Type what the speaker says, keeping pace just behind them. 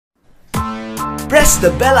Press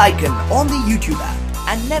the bell icon on the YouTube app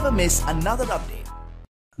and never miss another update.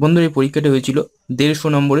 বন্ধুরা এই পরীক্ষাটা হয়েছিল 150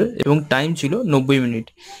 নম্বরের এবং টাইম ছিল 90 মিনিট।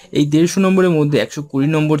 এই 150 নম্বরের মধ্যে 120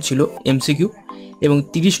 নম্বর ছিল এমসিকিউ এবং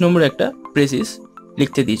 30 নম্বর একটা প্রেসিস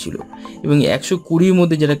লিখতে দিয়েছিল এবং 120 এর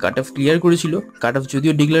মধ্যে যারা কাট অফ ক্লিয়ার করেছিল, কাট অফ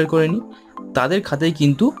যদিও ডিক্লেয়ার করেনি, তাদের খাতায়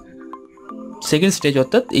কিন্তু সেকেন্ড স্টেজ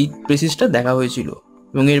অর্থাৎ এই প্রেসিসটা দেখা হয়েছিল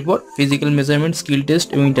এবং এরপর ফিজিক্যাল মেজারমেন্ট, স্কিল টেস্ট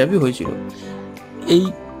এবং ইন্টারভিউ হয়েছিল। এই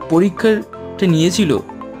পরীক্ষাটা নিয়েছিল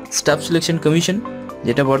স্টাফ সিলেকশন কমিশন,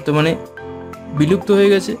 যেটা বর্তমানে বিলুপ্ত হয়ে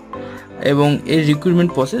গেছে এবং এর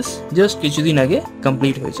রিক্রুটমেন্ট প্রসেস জাস্ট কিছুদিন আগে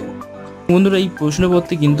কমপ্লিট হয়েছে। বন্ধুরা এই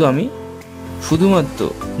প্রশ্নপত্রে কিন্তু আমি শুধুমাত্র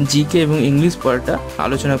জিকে এবং ইংলিশ পার্টটা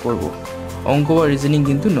আলোচনা করব, অঙ্ক বা রিজনিং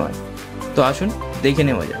কিন্তু নয়। তো আসুন দেখে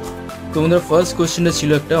নেওয়া যাক। তো বন্ধুরা ফার্স্ট কোয়েশ্চেনটা ছিল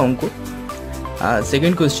একটা অঙ্ক।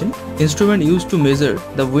 Second question, instrument use to measure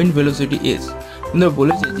the wind velocity is. বন্ধুরা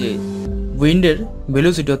বলেছে যে উইন্ডের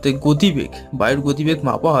ভেলোসিটি অর্থাৎ গতিবেগ, বায়ুর গতিবেগ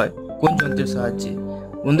মাপা হয় কোন যন্ত্রের সাহায্যে।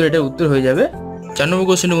 বন্ধুরা এটার উত্তর হয়ে যাবে 4 নম্বর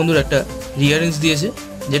কোয়েশ্চেনে বন্ধুরা একটা রিয়ারেন্স দিয়েছে,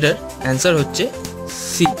 যেটার অ্যান্সার হচ্ছে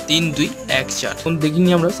সি 3, 2, 1, 4। এখন দেখিনি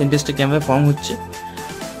আমরা সেন্টেন্সটা কেমন ফর্ম হচ্ছে।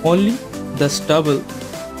 Only the stable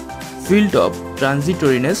field of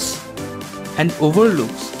ট্রানজিটরিনেস and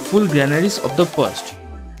ওভারলুকস full গ্র্যানারিজ of the past.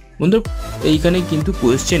 বন্ধুরা এইখানে কিন্তু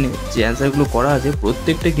কোয়েশ্চেনে যে অ্যান্সারগুলো করা আছে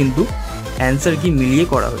প্রত্যেকটা কিন্তু অ্যান্সার কি মিলিয়ে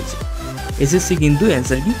করা হয়েছে। এসএসসি কিন্তু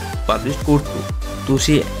অ্যান্সার কি পাবলিশ করতো, তো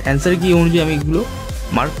সেই অ্যান্সার কি অনুযায়ী আমি এগুলো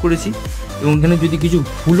মার্ক করেছি এবং এখানে যদি কিছু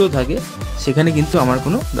ভুলও থাকে সেখানে কিন্তু আমার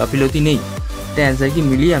কোনো গাফিলতি নেই। এটা অ্যান্সার কি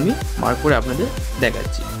মিলিয়ে আমি মার্ক করে আপনাদের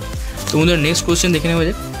দেখাচ্ছি। তো বন্ধুরা নেক্সট কোয়েশ্চেন দেখে নেওয়া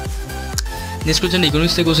যাক। নেক্সট কোয়েশ্চেন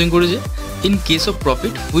ইকোনমিক্স থেকে কোয়েশ্চেন করেছে, in case of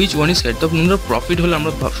profit which one is correct. তো বন্ধুরা প্রফিট হলে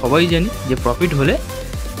আমরা সবাই জানি যে প্রফিট হলে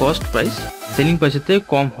কস্ট প্রাইস সেলিং প্রাইসের থেকে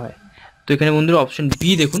কম হয়। তো এখানে বন্ধুরা অপশন বি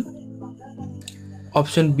দেখুন,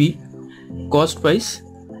 option B cost price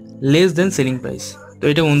less than selling price. তো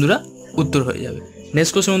এটা বন্ধুরা উত্তর হয়ে যাবে।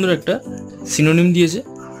 নেক্সট কোয়েশ্চেন বন্ধুরা একটা সিনোনিম দিয়েছে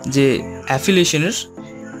যে অ্যাফিলিয়েশনের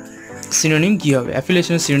সিনোনিম কী হবে।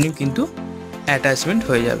 অ্যাফিলিয়েশনের সিনোনিম কিন্তু অ্যাটাচমেন্ট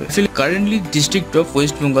হয়ে যাবে। Currently district of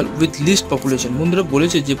West Bengal with list population. বন্ধুরা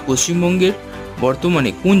বলেছে যে পশ্চিমবঙ্গের বর্তমানে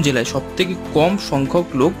কোন জেলায় সবথেকে কম সংখ্যক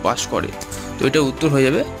লোক বাস করে। তো এটা উত্তর হয়ে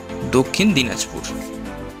যাবে দক্ষিণ দিনাজপুর।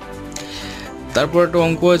 তারপর একটা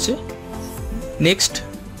অঙ্ক আছে next,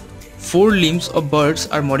 4 limbs of birds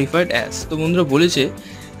are modified as। তো বন্ধুরা বলেছে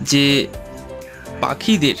যে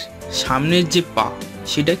পাখিদের সামনের যে পা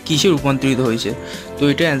সেটা কিসে রূপান্তরিত হয়েছে। তো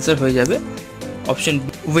এটা অ্যান্সার হয়ে যাবে অপশন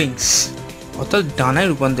উইংস অর্থাৎ ডানায়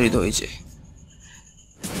রূপান্তরিত হয়েছে।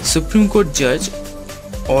 সুপ্রিম কোর্ট জাজ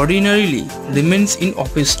ordinarily remains in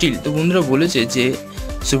office still. তো বন্ধুরা বলেছে যে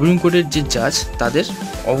সুপ্রিম কোর্টের যে জাজ তাদের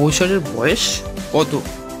অবসরের বয়স কত।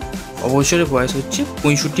 অবসরের বয়স হচ্ছে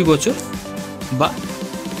 65 বছর বা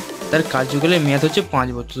তার কার্যকালের মেয়াদ হচ্ছে 5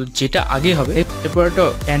 বছর, যেটা আগে হবে। এরপর একটা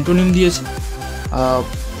অ্যান্টোনিম দিয়েছে,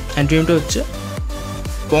 অ্যান্টোনিমটা হচ্ছে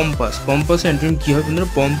পম্পাস। পম্পাসের অ্যান্টোনিম কী হবে বন্ধুরা?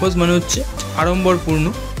 পম্পাস মানে হচ্ছে আড়ম্বরপূর্ণ,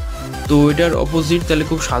 তো এটার অপোজিট তাহলে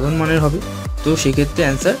খুব সাধারণ মানের হবে। তো সেক্ষেত্রে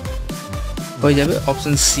অ্যান্সার হয়ে যাবে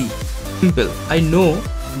option C simple. I know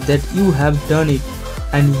that you have done it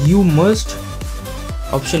and you must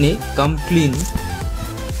option A come clean,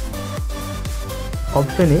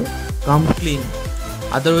 option A come clean,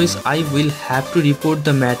 otherwise I will have to report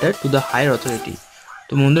the matter to the higher authority.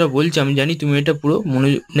 তো বন্ধুরা বলছে আমি জানি তুমি এটা পুরো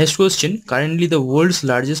next question, currently the world's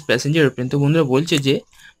largest passenger aeroplane. তো বন্ধুরা বলছে যে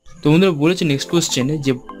বন্ধুরা বলেছে নেক্সট কোয়েশ্চেনে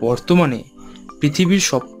যে বর্তমানে পৃথিবীর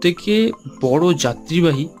সবথেকে বড়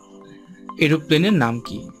যাত্রীবাহী এরোপ্লেনের নাম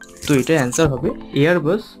কি। তো এটা অ্যান্সার হবে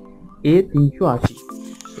এয়ারবাস A380,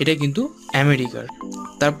 এটা কিন্তু আমেরিকার।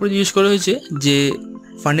 তারপরে জিজ্ঞেস করা হয়েছে যে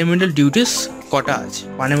ফান্ডামেন্টাল ডিউটিস কটা আছে।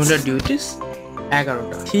 Fundamental duties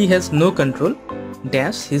 11টা। He has no control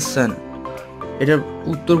dash his son. এটার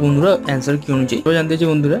উত্তর বন্ধুরা অ্যান্সার কি অনুযায়ী জানতে চাই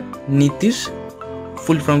বন্ধুরা নীতির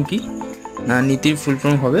ফুল ফর্ম কি না, নীতির ফুল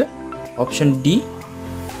ফর্ম হবে option D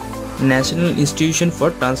national institution for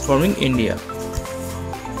transforming India.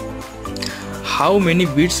 How many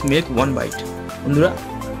bits make 1 byte. বন্ধুরা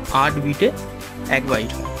 8 বিটে 1 বাইট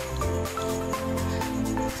হয়।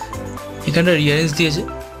 এখানটা রিয়ারেন্স দিয়েছে,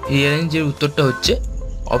 রিয়ারেন্সের উত্তরটা হচ্ছে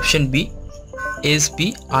অপশন বি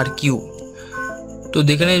SPRQ। তো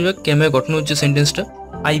দেখে নেওয়া যাক কেমন গঠন হচ্ছে সেন্টেন্সটা।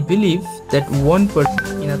 I believe that 1%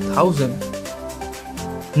 in 1000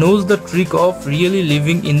 knows the trick of really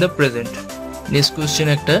living in the present। Next question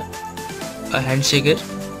একটা হ্যান্ডশেকের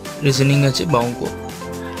রিজনিং আছে বা অঙ্ক।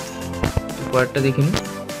 তো পার্টটা দেখে নিই।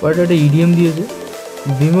 পার্টটা একটা ইডিএম দিয়েছে,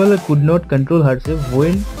 Bimala could not control herself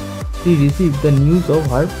when she received the news of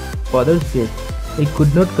her father's death। এই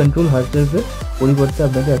কুড নট কন্ট্রোল হারসেলফের পরিবর্তে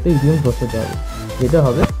আপনাকে একটা ইডিএম বসাতে হবে, যেটা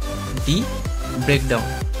হবে ডি ব্রেকডাউন।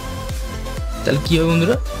 তাহলে কী হবে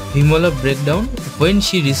বন্ধুরা, Bimala breakdown when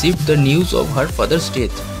she received the news of her father's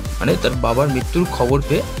death, মানে তার বাবার মৃত্যুর খবর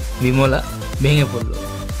পেয়ে বিমলা ভেঙে পড়ল।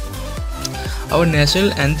 আবার ন্যাশনাল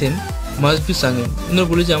অ্যান্থেম মাস্ট বি সাঙ্গেন, বন্ধুরা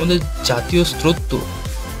বলেছে আমাদের জাতীয় স্তোত্র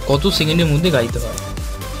কত সেকেন্ডের মধ্যে গাইতে হয়,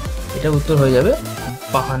 এটা উত্তর হয়ে যাবে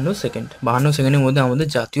 52 সেকেন্ড। 52 সেকেন্ডের মধ্যে আমাদের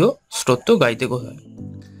জাতীয় স্তোত্র গাইতে হয়।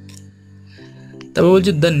 তারপর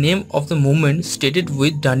বলছে the name of the movement stated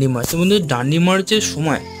with Dandi March, বন্ধুদের ডান্ডি মার্চের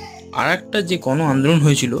সময় আর একটা যে গণ আন্দোলন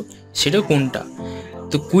হয়েছিল সেটা কোনটা?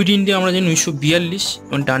 তো কুইট ইন্ডিয়া আমরা জানি 1942,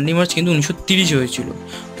 এবং ডান্ডি মার্চ কিন্তু 1930 হয়েছিল।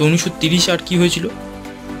 তো 1930 আর কি হয়েছিল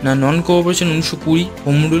না, non cooperation 1920,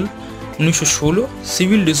 home rule 1916,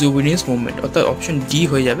 civil ডিসওবিডিয়েন্স movement, অর্থাৎ অপশন ডি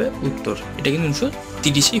হয়ে যাবে উত্তর। এটা কিন্তু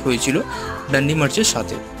 1930 হয়েছিল ডান্ডি মার্চের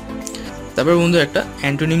সাথে। তারপর বন্ধু একটা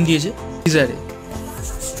অ্যান্টোনিম দিয়েছে ইজারে,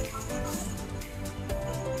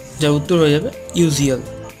 যার উত্তর হয়ে যাবে ইউজিয়াল।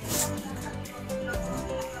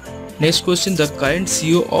 Next question, the current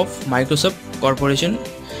CO of Microsoft corporation,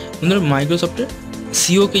 বন্ধুরা মাইক্রোসফটের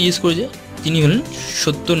সিওকে জিজ্ঞেস করেছে, তিনি হলেন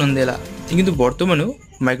সত্য নান্দেলা, তিনি কিন্তু বর্তমানেও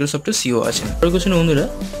মাইক্রোসফটের সিও আছেন। পরের কোয়েশ্চেন বন্ধুরা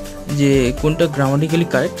যে কোনটা গ্রামাটিক্যালি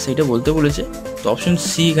কারেক্ট সেটা বলতে বলেছে, তো অপশন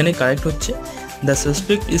সি এখানে কারেক্ট হচ্ছে, the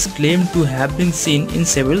suspect is claim to have been seen in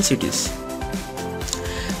several সিটিজ।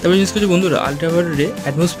 তারপরে জিজ্ঞেস করছে বন্ধুরা আল্ট্রাভায়োলেট রে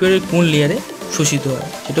অ্যাটমসফিয়ারের কোন লেয়ারে শোষিত হয়,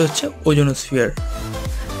 সেটা হচ্ছে ওজোনোস্ফিয়ার।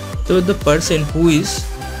 তবে the person who is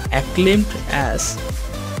acclaimed as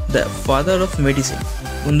the father of medicine,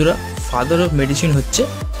 বন্ধুরা ফাদার অফ মেডিসিন হচ্ছে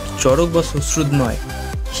চরক বা শ্মশ্রুত নয়,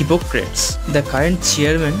 hypocrites. The current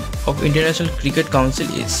chairman of international cricket council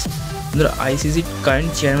is, বন্ধুরা আইসিসির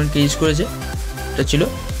কারেন্ট চেয়ারম্যানকে ইউজ করেছে, এটা ছিল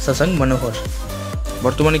শশাঙ্ক মনোহর।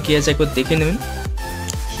 বর্তমানে কে আছে একবার দেখে নেবেন।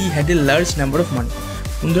 He had a large number of money,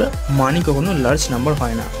 বন্ধুরা মানি কখনো লার্জ নাম্বার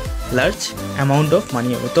হয় না, লার্জ অ্যামাউন্ট অফ মানি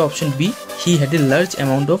হবে, তো option B he had a large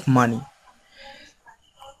amount of money.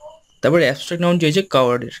 তারপরে অ্যাবস্ট্রাক্ট নাউন চেয়েছে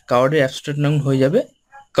কাওয়ার্ডের, কাওয়ার্ডের অ্যাবস্ট্রাক্ট নাউন হয়ে যাবে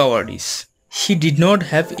কাওয়ার্ডিস। He did not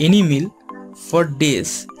have any mill for days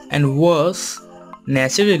and was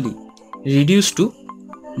naturally reduce to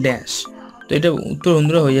dash, তো এটা উত্তর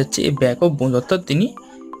বন্ধুরা হয়ে যাচ্ছে এ ব্যাক অফ বোনস, অর্থাৎ তিনি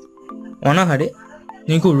অনাহারে,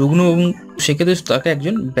 তিনি খুব রুগ্ন এবং সেক্ষেত্রে তাকে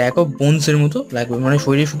একজন ব্যাক অফ বোনসের মতো লাগবে, মানে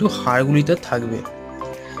শরীরে শুধু হাড়গুলি তার থাকবে।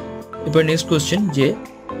 এবার নেক্সট কোয়েশ্চেন যে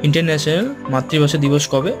ইন্টারন্যাশনাল মাতৃভাষা দিবস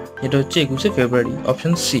কবে, এটা হচ্ছে 21শে ফেব্রুয়ারি,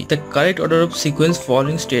 option C. The correct order of sequence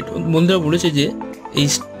following state, বন্ধুরা বলেছে যে এই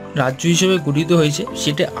রাজ্য হিসেবে গঠিত হয়েছে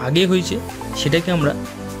সেটা আগে হয়েছে সেটাকে আমরা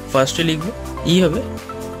ফার্স্টে লিখব, এইভাবে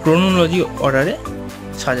ক্রোনোলজি অর্ডারে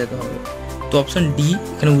সাজাতে হবে। তো অপশন ডি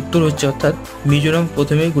এখানে উত্তর হচ্ছে, অর্থাৎ মিজোরাম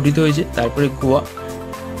প্রথমে গঠিত হয়েছে, তারপরে গোয়া,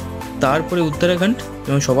 তারপরে উত্তরাখণ্ড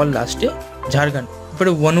এবং সবার লাস্টে ঝাড়খণ্ড।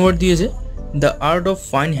 তারপরে ওয়ান ওয়ার্ড দিয়েছে the art of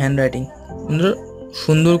fine hand writing,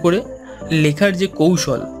 সুন্দর করে লেখার যে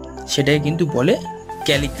কৌশল সেটাকে কিন্তু বলে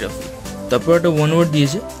ক্যালিগ্রাফি। তারপর একটা ওয়ান ওয়ার্ড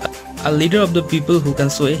দিয়েছে আ leader of the people who can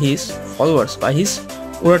sow his followers by his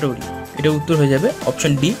ওরাটোরি, এটা উত্তর হয়ে যাবে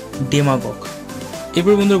অপশন ডি ডেমাগগ।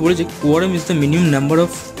 এরপর বন্ধুরা বলেছে কোয়ারাম is the minimum number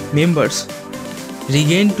of members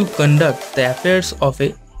Regain to conduct the affairs of A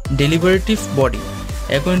ডেলিবারেটিভ body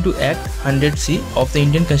according to act 100C of the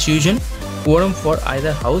Indian constitution, কোয়ারাম for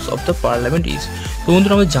either house of the parliament is. তো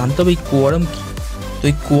বন্ধুরা আমাদের জানতে হবে এই কোয়ারাম কী। তো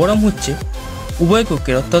এই কোয়ারাম হচ্ছে উভয়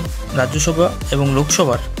কক্ষের অর্থাৎ রাজ্যসভা এবং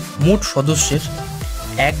লোকসভার মোট সদস্যের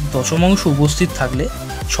 1/10 উপস্থিত থাকলে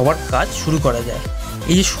সবার কাজ শুরু করা যায়।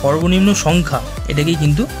 এই যে সর্বনিম্ন সংখ্যা এটাকেই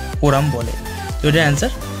কিন্তু কোরাম বলে। তো এটার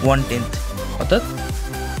অ্যান্সার 1/10, অর্থাৎ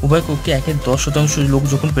উভয় কক্ষে 1/10 লোক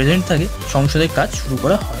যখন প্রেজেন্ট থাকে সংসদের কাজ শুরু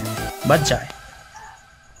করা হয় বা যায়।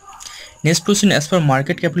 Next question, as per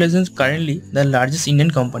market capitalisation currently the largest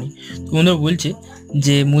Indian company, তো বন্ধুরা বলছে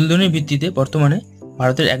যে মূলধনের ভিত্তিতে বর্তমানে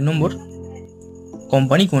ভারতের 1 নম্বর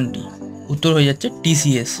কোম্পানি কোনটি, উত্তর হয়ে যাচ্ছে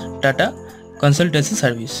TCS, tata consultancy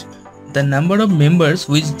service. The number of members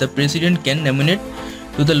which the president can nominate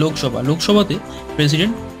to the Lok Sabha, লোকসভাতে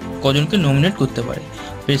president কজনকে nominate করতে পারে,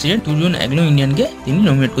 প্রেসিডেন্ট 2 জন অ্যাংলো ইন্ডিয়ানকে তিনি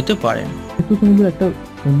নমিনেট করতে পারেন। একটু সুন্দর একটা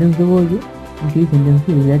সেন্টেন্স দেবো, সেই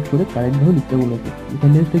সেন্টেন্সকে রিয়াক্ট করে কারেক্টভাবে লিখতে বলেছে। এই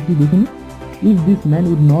সেন্টেন্সটা কি দেখিনি, if this man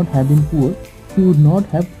would not have been poor he would not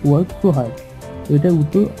have work so hard, তো এটা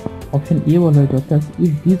উত্তর অপশন এ বলা হয়েছে, অর্থাৎ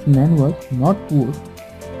if this man was not poor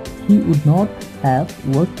he would not have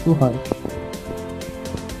work so hard.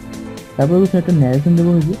 তারপর একটা ন্যারেশন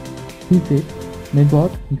দেবো হয়েছে, he said may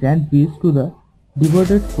God grant piece to the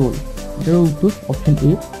devoted soul, এটার উত্তর option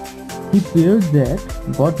A, he প্রেয়ার্ড that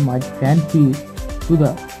God might grant piece to the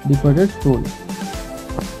devoted soul.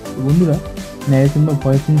 বন্ধুরা narration বা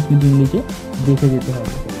voice change কিন্তু ইংলিশে দেখে যেতে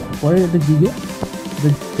হবে। পরের একটা দিকে the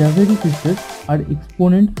Jhaveri sisters R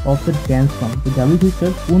exponent of the dance form, তো জাভেরি সিস্টার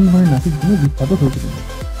কোন ধরনের নাচের জন্য বিখ্যাত হয়েছিল,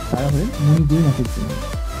 তারা হলেন মণিপুরি নাচের জন্য।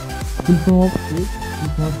 তো ফুল ফর্ম অফ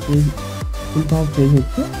ফ্রেজ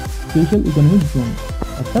হচ্ছে স্পেশাল ইকোনমিক জোন,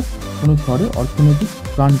 অর্থাৎ কোনো শহরের অর্থনৈতিক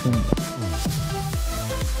প্রাণকেন্দ্র।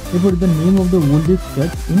 এরপর the name of the oldest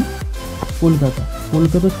church in Kolkata.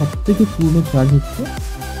 কলকাতার সব থেকে পুরনো চার্চ হচ্ছে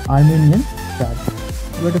আর্মেনিয়ান চার্চ।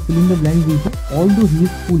 এবার একটা ফিলিং দ্য ব্ল্যাঙ্ক দিয়েছে, অল দো he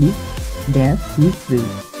is foolish dash he is praise.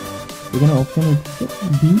 এখানে অপশান হচ্ছে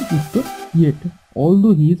বি উত্তর ইয়েট, অল দো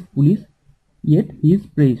he is foolish yet he is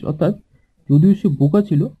praise, অর্থাৎ যদিও সে বোকা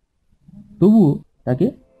ছিল তবুও তাকে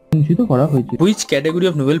প্রশংসিত করা হয়েছে। Which category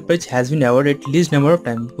of Nobel prize has been awarded list number of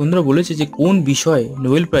time. বন্ধুরা বলেছে যে কোন বিষয়ে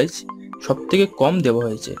নোবেল প্রাইজ সব থেকে কম দেওয়া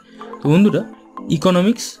হয়েছে। তো বন্ধুরা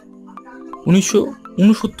ইকোনমিক্স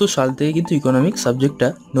 1969 সাল থেকে কিন্তু ইকোনমিক্স সাবজেক্টটা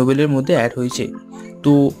নোবেলের মধ্যে অ্যাড হয়েছে।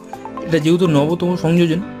 তো এটা যেহেতু নবতম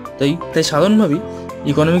সংযোজন তাই সাধারণভাবেই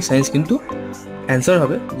ইকোনমিক সায়েন্স কিন্তু অ্যান্সার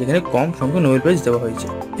হবে যেখানে কম সংখ্যক নোবেল প্রাইজ দেওয়া হয়েছে।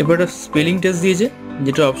 এবার একটা স্পেলিং টেস্ট দিয়েছে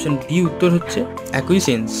যেটা অপশন ডি উত্তর হচ্ছে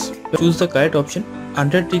অ্যাকুইসেন্স। Choose the correct option.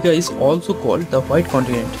 Antarctica is also called the white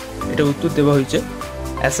continent, এটা উত্তর দেওয়া হয়েছে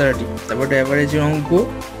অ্যাসারাটি। তারপরে অ্যাভারেজের অঙ্ক,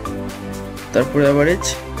 তারপরে অ্যাভারেজ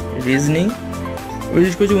রিজনিং।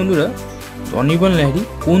 জিজ্ঞেস করছি বন্ধুরা অনির্বাণ লাহিড়ী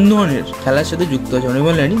কোন ধরনের খেলার সাথে যুক্ত আছে।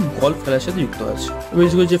 অনির্বাণ লাহিড়ী গল্ফ খেলার সাথে যুক্ত আছে।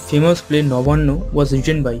 জিজ্ঞেস করছে famous play Nabanna was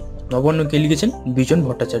written by. Nabanna কে লিখেছেন? বিজন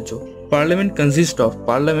Bhattacharya. Parliament consist of.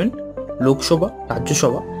 Parliament Lok Sabha,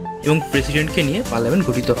 Rajya Sabha এবং প্রেসিডেন্টকে নিয়ে পার্লামেন্ট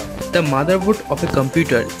গঠিত হয়। The motherboard of a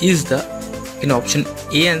computer is the, এখানে অপশন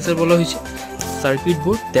এ অ্যান্সার বলা হয়েছে circuit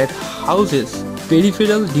board that houses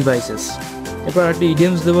peripheral devices. এরপর একটা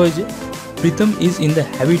ইডিয়ামস দেওয়া হয়েছে Pritam is in the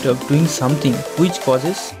habit of doing something which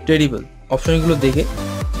causes terrible. অপশনগুলো দেখে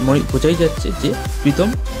বোঝাই যাচ্ছে যে প্রীতম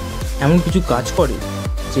এমন কিছু কাজ করে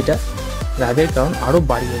যেটা রাগের কারণ আরও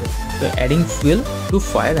বাড়িয়ে দেয়। তো adding fuel to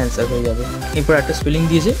fire answer হয়ে যাবে। এরপর একটা স্পেলিং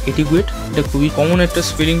দিয়েছে এটিকুয়েট, এটা খুবই কমন একটা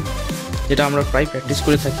স্পেলিং যেটা আমরা প্রায় প্র্যাকটিস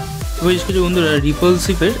করে থাকি। এবার কিছু বন্ধুরা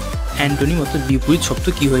রিপালসিভের অ্যান্টোনিম অর্থাৎ বিপরীত শব্দ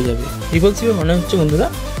কী হয়ে যাবে। রিপালসিভের মানে হচ্ছে বন্ধুরা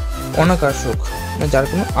অনাকর্ষক, মানে যার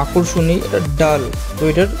কোনো আকর্ষণ নেই, এটা ডাল। তো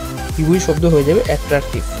এটার বিপরীত শব্দ হয়ে যাবে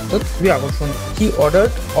অ্যাট্রাকটিভ, অর্থাৎ খুবই আকর্ষণীয়। He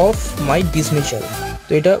ordered of my dismissal.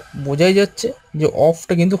 তো এটা বোঝাই যাচ্ছে যে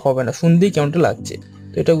অফটা কিন্তু হবে না, শুনতেই কেমনটা লাগছে।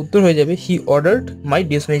 তো এটা উত্তর হয়ে যাবে he ordered my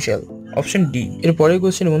dismissal, option D. এর পরের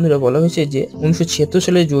কোশ্চেন বন্ধুরা বলা হয়েছে যে 1976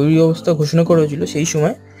 সালে জরুরি অবস্থা ঘোষণা করা হয়েছিল, সেই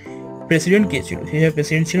সময় প্রেসিডেন্ট কে ছিল? সেই সময়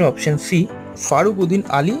প্রেসিডেন্ট ছিল অপশন সি ফারুকউদ্দিন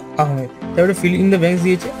আলী আহমেদ। তারপরে ফিল ইন দ্য ব্ল্যাঙ্কস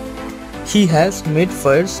দিয়েছে he has made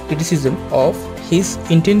fires criticism of his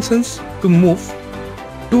intentions to move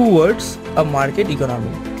towards a market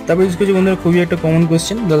economy. তারপরে ইউজ করছি বন্ধুরা খুবই একটা common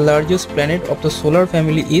question, the largest planet of the solar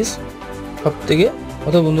family is. সব থেকে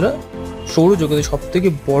অর্থাৎ বন্ধুরা সৌরজগতের সব থেকে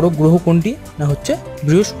বড় গ্রহ কোনটি? না হচ্ছে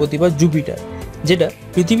বৃহস্পতি বা জুপিটার, যেটা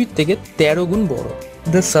পৃথিবীর থেকে 13 গুণ বড়।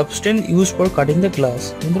 The substance use for cutting the glass.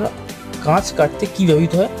 বন্ধুরা কাঁচ কাটতে কি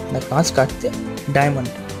ব্যবহৃত হয়? না কাঁচ কাটতে ডায়মন্ড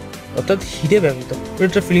অর্থাৎ হিরে ব্যবহৃত।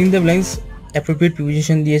 এটা filling the blanks appropriate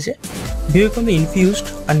preposition দিয়েছে Vivekananda infused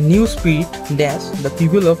a new spirit dash the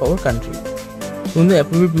people of our country. বন্ধু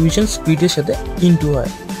অ্যাপ্রোপ্রিয়েট প্রিপোজিশন স্পিরিটের সাথে ইনটু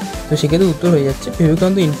হয়, তো সেক্ষেত্রে উত্তর হয়ে যাচ্ছে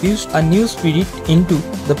Vivekananda infused a new spirit into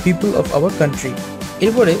the people of our country.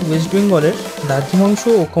 এরপরে ওয়েস্ট বেঙ্গলের দ্রাঘিমাংশ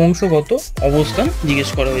ও অক্ষাংশগত অবস্থান জিজ্ঞেস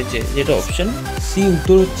করা হয়েছে, যেটা অপশন সি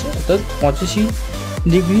উত্তর হচ্ছে, অর্থাৎ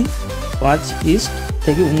 85°5 ইস্ট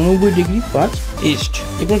থেকে 89°5 ইস্ট।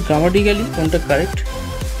 এরপর গ্রামাটিক্যালি কোনটা correct?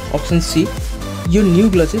 Option see your new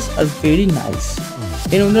glasses are very nice.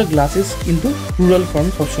 এর মধ্যে গ্লাসেস কিন্তু প্লুরাল ফর্ম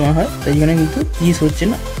সবসময় হয়, তাই এখানে কিন্তু ইস হচ্ছে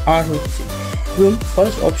না আর হচ্ছে। এবং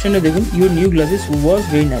ফার্স্ট অপশানে দেখুন your new glasses was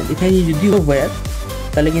very nice, এখানে যদি ওয়্যার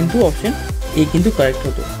তাহলে কিন্তু অপশন এ কিন্তু কারেক্ট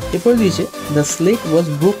হতো। এরপর দিয়েছে the slate was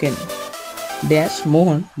broken dash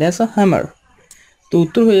Mohan dash a hammer. তো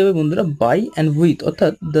উত্তর হয়ে যাবে বন্ধুরা বাই অ্যান্ড উইথ,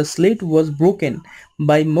 অর্থাৎ the slate was broken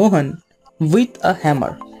by Mohan with a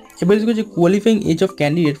hammer. এবার যে qualifying age of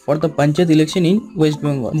candidate for the panchayat election in West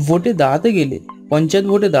Bengal. ভোটে দাঁড়াতে গেলে, পঞ্চায়েত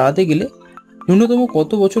ভোটে দাঁড়াতে গেলে ন্যূনতম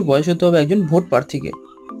কত বছর বয়স হতে হবে একজন ভোট প্রার্থীকে?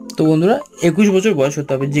 তো বন্ধুরা 21 বছর বয়স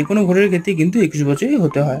হতে হবে, যে কোনো ভোটের ক্ষেত্রে কিন্তু 21 বছরই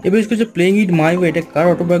হতে হয়। এবার কিছু প্লেইং ইট মাই ওয়ে, এটা কার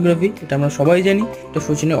অটোবায়োগ্রাফি? এটা আমরা সবাই জানি, এটা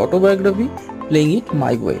সচিনের autobiography playing it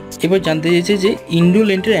my way. এবার জানতে চেয়েছে যে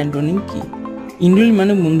ইন্ডোলেন্টের অ্যান্টোনিম কি? ইন্ডোলেন্ট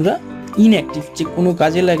মানে বন্ধুরা ইনঅ্যাক্টিভ, যে কোনো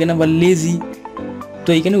কাজে লাগে না বা লেজি। তো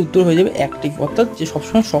এখানে উত্তর হয়ে যাবে অ্যাক্টিভ, অর্থাৎ যে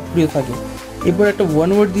সবসময় সক্রিয় থাকে। এরপর একটা ওয়ান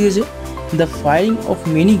ওয়ার্ড দিয়েছে the firing of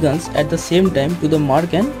many guns at the same time to the mark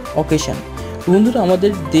and occasion. বন্ধুরা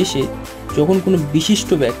আমাদের দেশে যখন কোনো বিশিষ্ট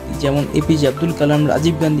ব্যক্তি যেমন এপিজে আব্দুল কালাম,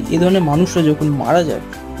 রাজীব গান্ধী এই ধরনের মানুষরা যখন মারা যায়,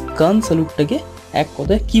 গান স্যালুটটাকে এক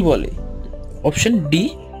কথায় কি বলে? Option D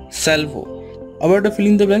Salvo. আবার একটা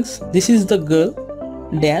filling the blanks this is the girl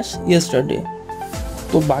dash yesterday.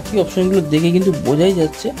 তো বাকি অপশনগুলো দেখে কিন্তু বোঝাই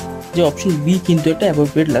যাচ্ছে যে অপশন বি কিন্তু একটা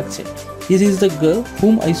অ্যাপ্রোপ্রিয়েট লাগছে। This is the girl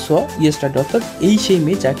hmm I saw yesterday, অর্থাৎ এই সেই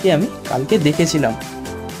মেয়ে যাকে আমি কালকে দেখেছিলাম।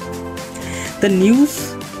 দ্য নিউজ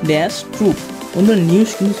ড্যাশ ট্রু, বন্ধুরা নিউজ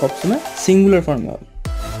কিন্তু সবসময় সিঙ্গুলার ফর্মে হবে,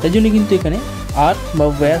 তাই জন্য কিন্তু এখানে আর বা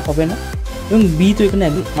ওয়্যার হবে না, এবং বি তো এখানে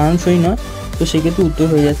একদম মানানসই নয়, তো সেক্ষেত্রে উত্তর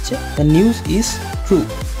হয়ে যাচ্ছে দ্য নিউজ ইজ ট্রু।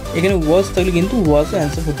 এখানে ওয়াজ থাকলে কিন্তু ওয়াজও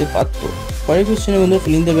অ্যান্সার হতে পারতো। পরের কোয়েশ্চেনে বন্ধুরা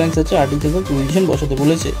ফিলিং দ্য ব্ল্যাঙ্কস আছে, আর্টিকেল বা প্রিপোজিশন বসাতে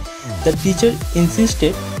বলেছে। The teacher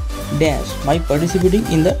insisted dash my participating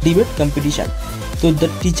in the debate competition, তো দ্য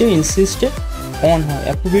টিচার ইনসিস্টেড অন হয়,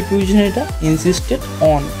 অ্যাপ্রোপ্রিয়েট প্রিপোজিশন এটা ইনসিস্টেড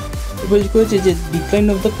অন। এবার করেছে যে decline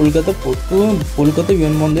of the Kolkata port, Kolkata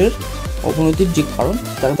বিমানবন্দরের অবনতির যে কারণ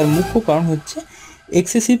তার মুখ্য কারণ হচ্ছে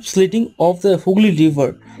excessive স্লিটিং of the Hooghly river,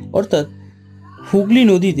 অর্থাৎ হুগলি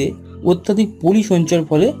নদীতে অত্যাধিক পলি সঞ্চয়ের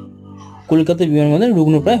ফলে কলকাতা বিমানবন্দর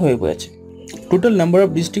রুগ্নপ্রায় হয়ে পড়েছে। Total number of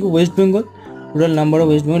district West Bengal, total number of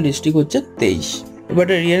West Bengal district হচ্ছে 23। এবার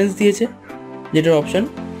একটা রিয়ারেন্স দিয়েছে যেটার অপশান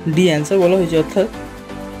ডি অ্যান্সার বলা হয়েছে, অর্থাৎ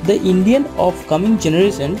the Indian of coming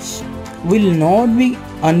generations will not be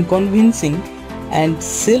আনকনভিনসিং and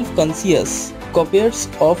self conscious কপিয়ার্স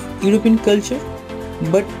of European culture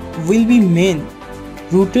but will be main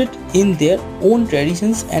rooted in their own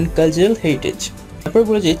traditions and cultural heritage. তারপর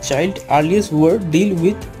বলেছে child earliest word deal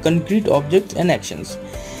with concrete objects and actions.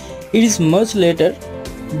 It is much later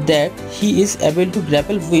that he is able to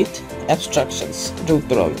grapple with abstractions. এটা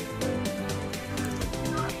উত্তর হবে।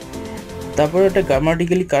 তারপর একটা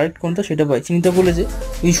grammatically correct কোনটা সেটা বাইচিনিতে বলেছে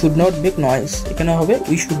we should not make noise, এখানে হবে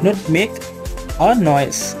we should not make a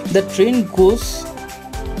noise. The train goes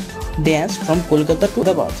dance from Kolkata to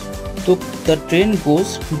Ahmedabad, তো the train goes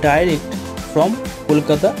direct from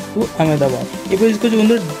Kolkata two Ahmedabad. এবার কিছু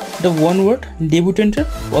বন্ধুরা দ্য ওয়ান ওয়ার্ড ডেবিউটেন্টের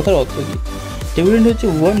কথার অর্থ কী? ডেবিউটেন্ট হচ্ছে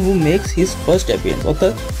one who makes his first appearance,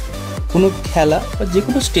 অর্থাৎ কোনো খেলা বা যে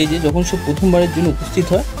কোনো স্টেজে যখন সে প্রথমবারের জন্য উপস্থিত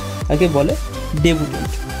হয় তাকে বলে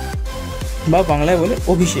ডেবিউটেন্ট, বা বাংলায় বলে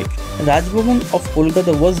অভিষেক। Raj Bhavan of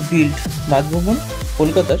Kolkata was build, Raj Bhavan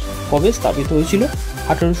কলকাতার কবে স্থাপিত হয়েছিল?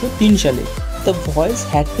 1803 সালে। The voice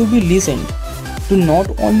had to B listened to not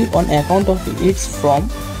only on account of its form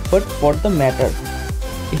but for the matter.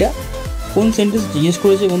 এটা কোন সেন্টেন্স জিজ্ঞেস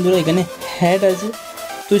করেছে বন্ধুরা? এখানে হ্যাড আছে,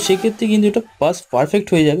 তো সেক্ষেত্রে কিন্তু এটা পাস্ট পারফেক্ট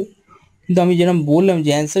হয়ে যাবে। কিন্তু আমি যেরকম বললাম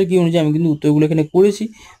যে অ্যান্সার কি অনুযায়ী আমি কিন্তু উত্তরগুলো এখানে করেছি,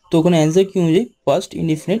 তো ওখানে অ্যান্সার কি অনুযায়ী পাস্ট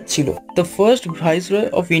ইনডিফিনিট ছিল। The first viceroy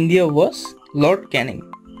of India was Lord Canning.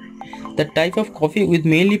 The type of coffee with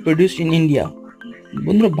mainly produced in India,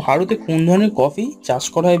 বন্ধুরা ভারতে কোন ধরনের কফি চাষ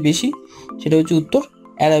করা হয় বেশি? সেটা হচ্ছে উত্তর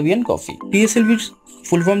অ্যারাবিয়ান কফি। পিএসএলভির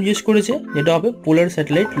ফুল ফর্ম জিজ্ঞেস করেছে, যেটা হবে পোলার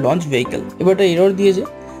স্যাটেলাইট লঞ্চ ভেহিকেল। এবার একটা এরর দিয়েছে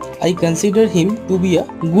I consider him to be a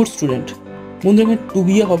good student, বন্ধুরা এখানে টু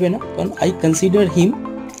বি আ হবে না, কারণ I consider him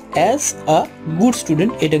as a good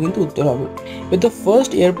student, এটা কিন্তু উত্তর হবে। The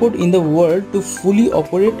first airport in the world to fully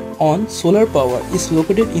operate on solar power is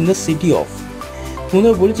located in the city of,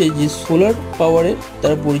 বন্ধুরা বলেছে যে সোলার পাওয়ারের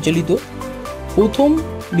দ্বারা পরিচালিত প্রথম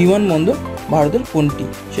বিমানবন্দর ভারতের কোনটি?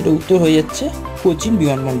 সেটা উত্তর হয়ে যাচ্ছে কোচিন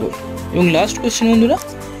বিমানবন্দর। এবং লাস্ট কোয়েশ্চেন বন্ধুরা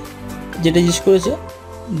যেটা জিজ্ঞেস করেছে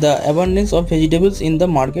the abundance of vegetables in the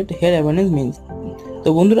market, hair abundance means, তো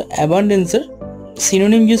বন্ধুরা অ্যাবান্ডেন্সের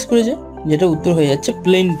সিনোনিম জিজ্ঞেস করেছে, যেটা উত্তর হয়ে যাচ্ছে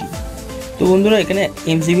প্লেন্টি। তো বন্ধুরা এখানে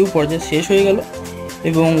এমসিকিউ পর্যায়ে শেষ হয়ে গেল,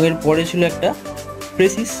 এবং এর পরে ছিল একটা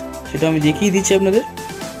প্রেসিস, সেটা আমি দেখিয়ে দিচ্ছি আপনাদের।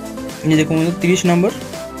 যে দেখুন 30 নম্বর,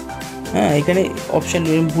 হ্যাঁ এখানে অপশান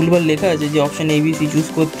ভুলভাল লেখা আছে যে অপশান ABC চুজ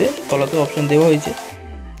করতে, তলাতে অপশান দেওয়া হয়েছে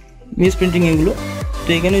মিস প্রিন্টিং এগুলো। তো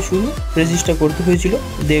এখানে শুধু প্রেসিসটা করতে হয়েছিল,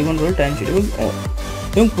 1.5 ঘন্টা টাইম ছিল,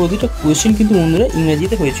 এবং প্রতিটা কোয়েশ্চেন কিন্তু বন্ধুরা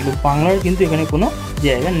ইংরেজিতে হয়েছিল, বাংলার কিন্তু এখানে কোনো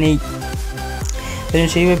জায়গা নেই, তাই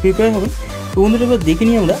সেইভাবে প্রিপেয়ার হবে। তো বন্ধুরা এবার দেখে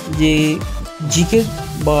নিই আমরা যে জিকে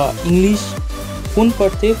বা ইংলিশ কোন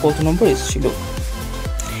পার্ট থেকে কত নম্বর এসেছিলো।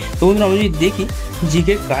 তো বন্ধুরা আমরা যদি দেখি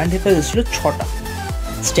জিকে কারেন্ট অ্যাফেয়ার্স এসেছিলো 6টা,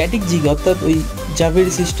 স্ট্যাটিক জিকে অর্থাৎ ওই জাভের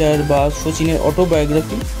সিস্টার বা সচিনের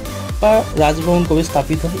অটোবায়োগ্রাফি বা রাজভবন কবে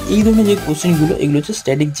স্থাপিত হয়, এই ধরনের যে কোশ্চেনগুলো এগুলো হচ্ছে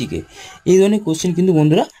স্ট্যাটিক জিকে। এই ধরনের কোশ্চেন কিন্তু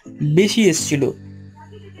বন্ধুরা বেশি এসেছিলো।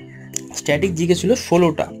 স্ট্যাটিক জিকে ছিল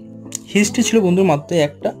 16টা, হিস্ট্রি ছিল বন্ধুরা মাত্র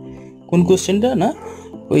একটা। কোন কোশ্চেনটা না,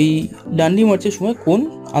 ওই ডান্ডি মার্চের সময় কোন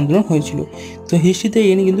আন্দোলন হয়েছিল। তো হিস্ট্রিতে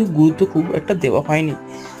এখানে কিন্তু গুরুত্ব খুব একটা দেওয়া হয়নি।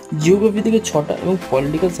 জিওগ্রাফি থেকে 6টা এবং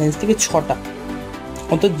পলিটিক্যাল সায়েন্স থেকে 6টা,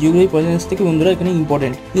 অর্থাৎ জিওগ্রাফি পলিটিক্যাল সায়েন্স থেকে বন্ধুরা এখানে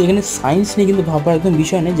ইম্পর্টেন্ট। এখানে সায়েন্স নিয়ে কিন্তু ভাববার একদম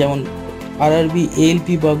বিষয় নেই, যেমন আরআরবি,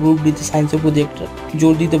 এএলপি বা গ্রুপ ডিতে সায়েন্সের উপর একটা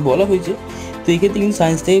জোর দিতে বলা হয়েছে। তো এই ক্ষেত্রে কিন্তু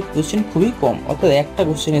সায়েন্স থেকে কোশ্চেন খুবই কম, অর্থাৎ একটা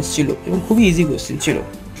কোশ্চেন এসেছিল এবং খুবই ইজি কোশ্চেন ছিল।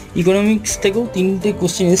 ইকোনমিক্স থেকেও 3টে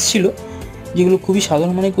কোশ্চেন এসেছিলো, যেগুলো খুবই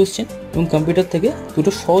সাধারণ মানের কোশ্চেন, এবং কম্পিউটার থেকে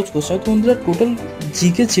 2টো সহজ কোশ্চেন। তো বন্ধুরা টোটাল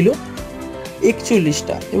জিকে ছিল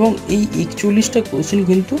 41টা, এবং এই 41টা কোশ্চেন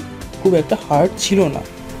কিন্তু খুব একটা হার্ড ছিল না,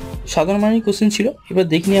 সাধারণ মানের কোশ্চেন ছিল। এবার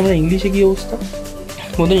দেখিনি আমরা ইংলিশে কী অবস্থা।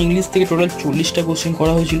 বন্ধুরা ইংলিশ থেকে টোটাল 40টা কোশ্চেন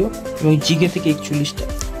করা হয়েছিল এবং জিকে থেকে 41টা,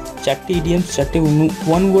 4টে ইডিয়ামস, 4টে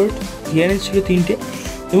ওয়ান ওয়ার্ড, ক্লিয়ারেন্স ছিল 3টে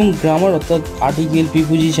এবং গ্রামার অর্থাৎ আর্টিকেল,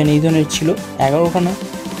 প্রিপোজিশন এই ধরনের ছিল 11খানা,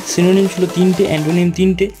 সিনোনিম ছিল 3টে, অ্যান্টোনিম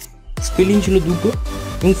 3টে, স্পেলিং ছিল 2টো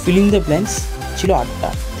এবং ফিলিং দ্য ব্ল্যাঙ্কস ছিল 8টা।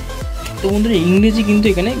 তো বন্ধুরা ইংরেজি কিন্তু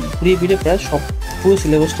এখানে ঘুরিয়ে ফিরে প্রায় সব পুরো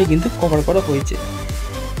সিলেবাসটাই কিন্তু কভার করা হয়েছে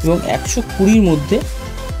এবং 120-র মধ্যে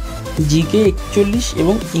জিকে 41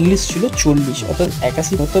 এবং ইংলিশ ছিল 40, অর্থাৎ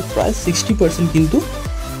 81, অর্থাৎ প্রায় 60% কিন্তু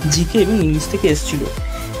জিকে এবং ইংলিশ থেকে এসেছিলো।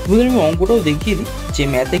 বন্ধুরা আমি অঙ্কটাও দেখিয়ে দিই যে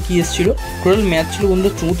ম্যাথে কী এসেছিলো। টোটাল ম্যাথ ছিল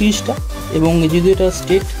বন্ধুরা 34টা এবং যেহেতু এটা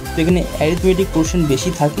স্টেট তো এখানে অ্যারিথমেটিক পোর্শন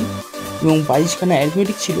বেশি থাকে এবং 22খানা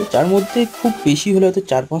অ্যারিথমেটিক ছিল, যার মধ্যে খুব বেশি হলে হয়তো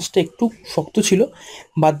 4-5টা একটু শক্ত ছিল,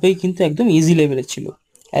 বাদবাকি কিন্তু একদম ইজি লেভেলের ছিল।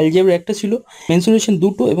 অ্যালজেব্রা একটা ছিল, মেনসুরেশন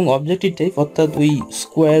 2টো এবং অবজেক্টিভ টাইপ অর্থাৎ ওই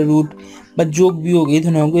স্কোয়ার রুট বা যোগ বিয়োগ এই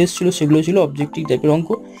ধরনের অঙ্ক এসেছিলো, সেগুলো ছিল অবজেক্টিভ টাইপের অঙ্ক।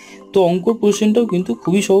 তো অঙ্কর পোর্শনটাও কিন্তু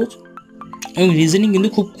খুবই সহজ এবং রিজনিং কিন্তু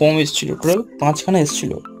খুব কম এসেছিলো, টোটাল 5খানা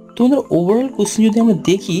এসেছিলো। তো আমাদের ওভারঅল কোশ্চেন যদি আমরা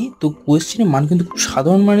দেখি তো কোয়েশ্চেনের মান কিন্তু খুব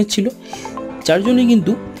সাধারণ মানের ছিল, যার জন্যই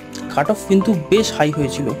কিন্তু কাট অফ কিন্তু বেশ হাই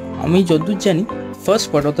হয়েছিল। আমি যতদূর জানি ফার্স্ট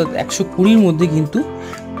পার্ট অর্থাৎ 120-র মধ্যে কিন্তু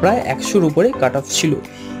প্রায় 100-র উপরে কাট অফ ছিল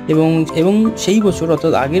এবং সেই বছর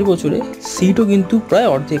অর্থাৎ আগের বছরে সিটও কিন্তু প্রায়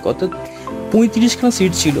অর্ধেক অর্থাৎ 35খানা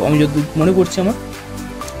সিট ছিল আমি যতদূর মনে পড়ছে আমার।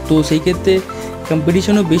 তো সেই ক্ষেত্রে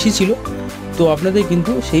কম্পিটিশনও বেশি ছিল, তো আপনাদের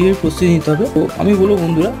কিন্তু সেইভাবে প্রস্তুতি নিতে হবে। তো আমি বলবো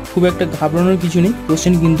বন্ধুরা খুব একটা ঘাবড়ানোর কিছু নেই,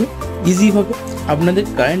 কোশ্চেন কিন্তু ইজি হবে। আপনাদের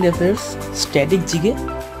কারেন্ট অ্যাফেয়ার্স, স্ট্যাটিক জিকে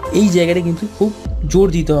এই জায়গাটা কিন্তু খুব জোর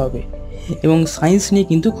দিতে হবে এবং সায়েন্স নিয়ে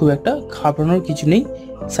কিন্তু খুব একটা ঘাবড়ানোর কিছু নেই,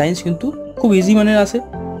 সায়েন্স কিন্তু খুব ইজি মানের আসে।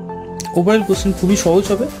 ওভারঅল কোশ্চেন খুবই সহজ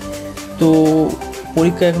হবে। তো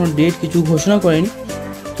পরীক্ষা এখনও ডেট কিছু ঘোষণা করেনি,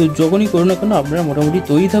 তো যখনই করো না কেন আপনারা মোটামুটি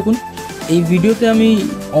তৈরি থাকুন। এই ভিডিওতে আমি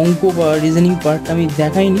অঙ্ক বা রিজনিং পার্ট আমি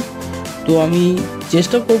দেখাইনি, তো আমি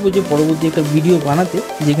চেষ্টা করব যে পরবর্তী একটা ভিডিও বানাতে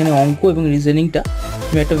যেখানে অঙ্ক এবং রিজনিংটা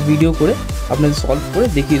আমি একটা ভিডিও করে আপনাদের সলভ করে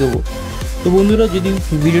দেখিয়ে দেবো। তো বন্ধুরা যদি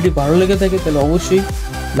ভিডিওটি ভালো লেগে থাকে তাহলে অবশ্যই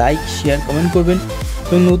লাইক, শেয়ার, কমেন্ট করবেন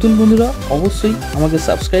এবং নতুন বন্ধুরা অবশ্যই আমাকে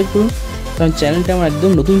সাবস্ক্রাইব করুন, কারণ চ্যানেলটা আমার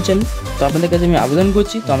একদম নতুন চ্যানেল। তো আপনাদের কাছে আমি আবেদন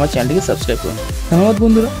করছি তো আমার চ্যানেলটিকে সাবস্ক্রাইব করুন। ধন্যবাদ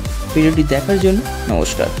বন্ধুরা ভিডিওটি দেখার জন্য,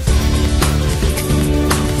 নমস্কার।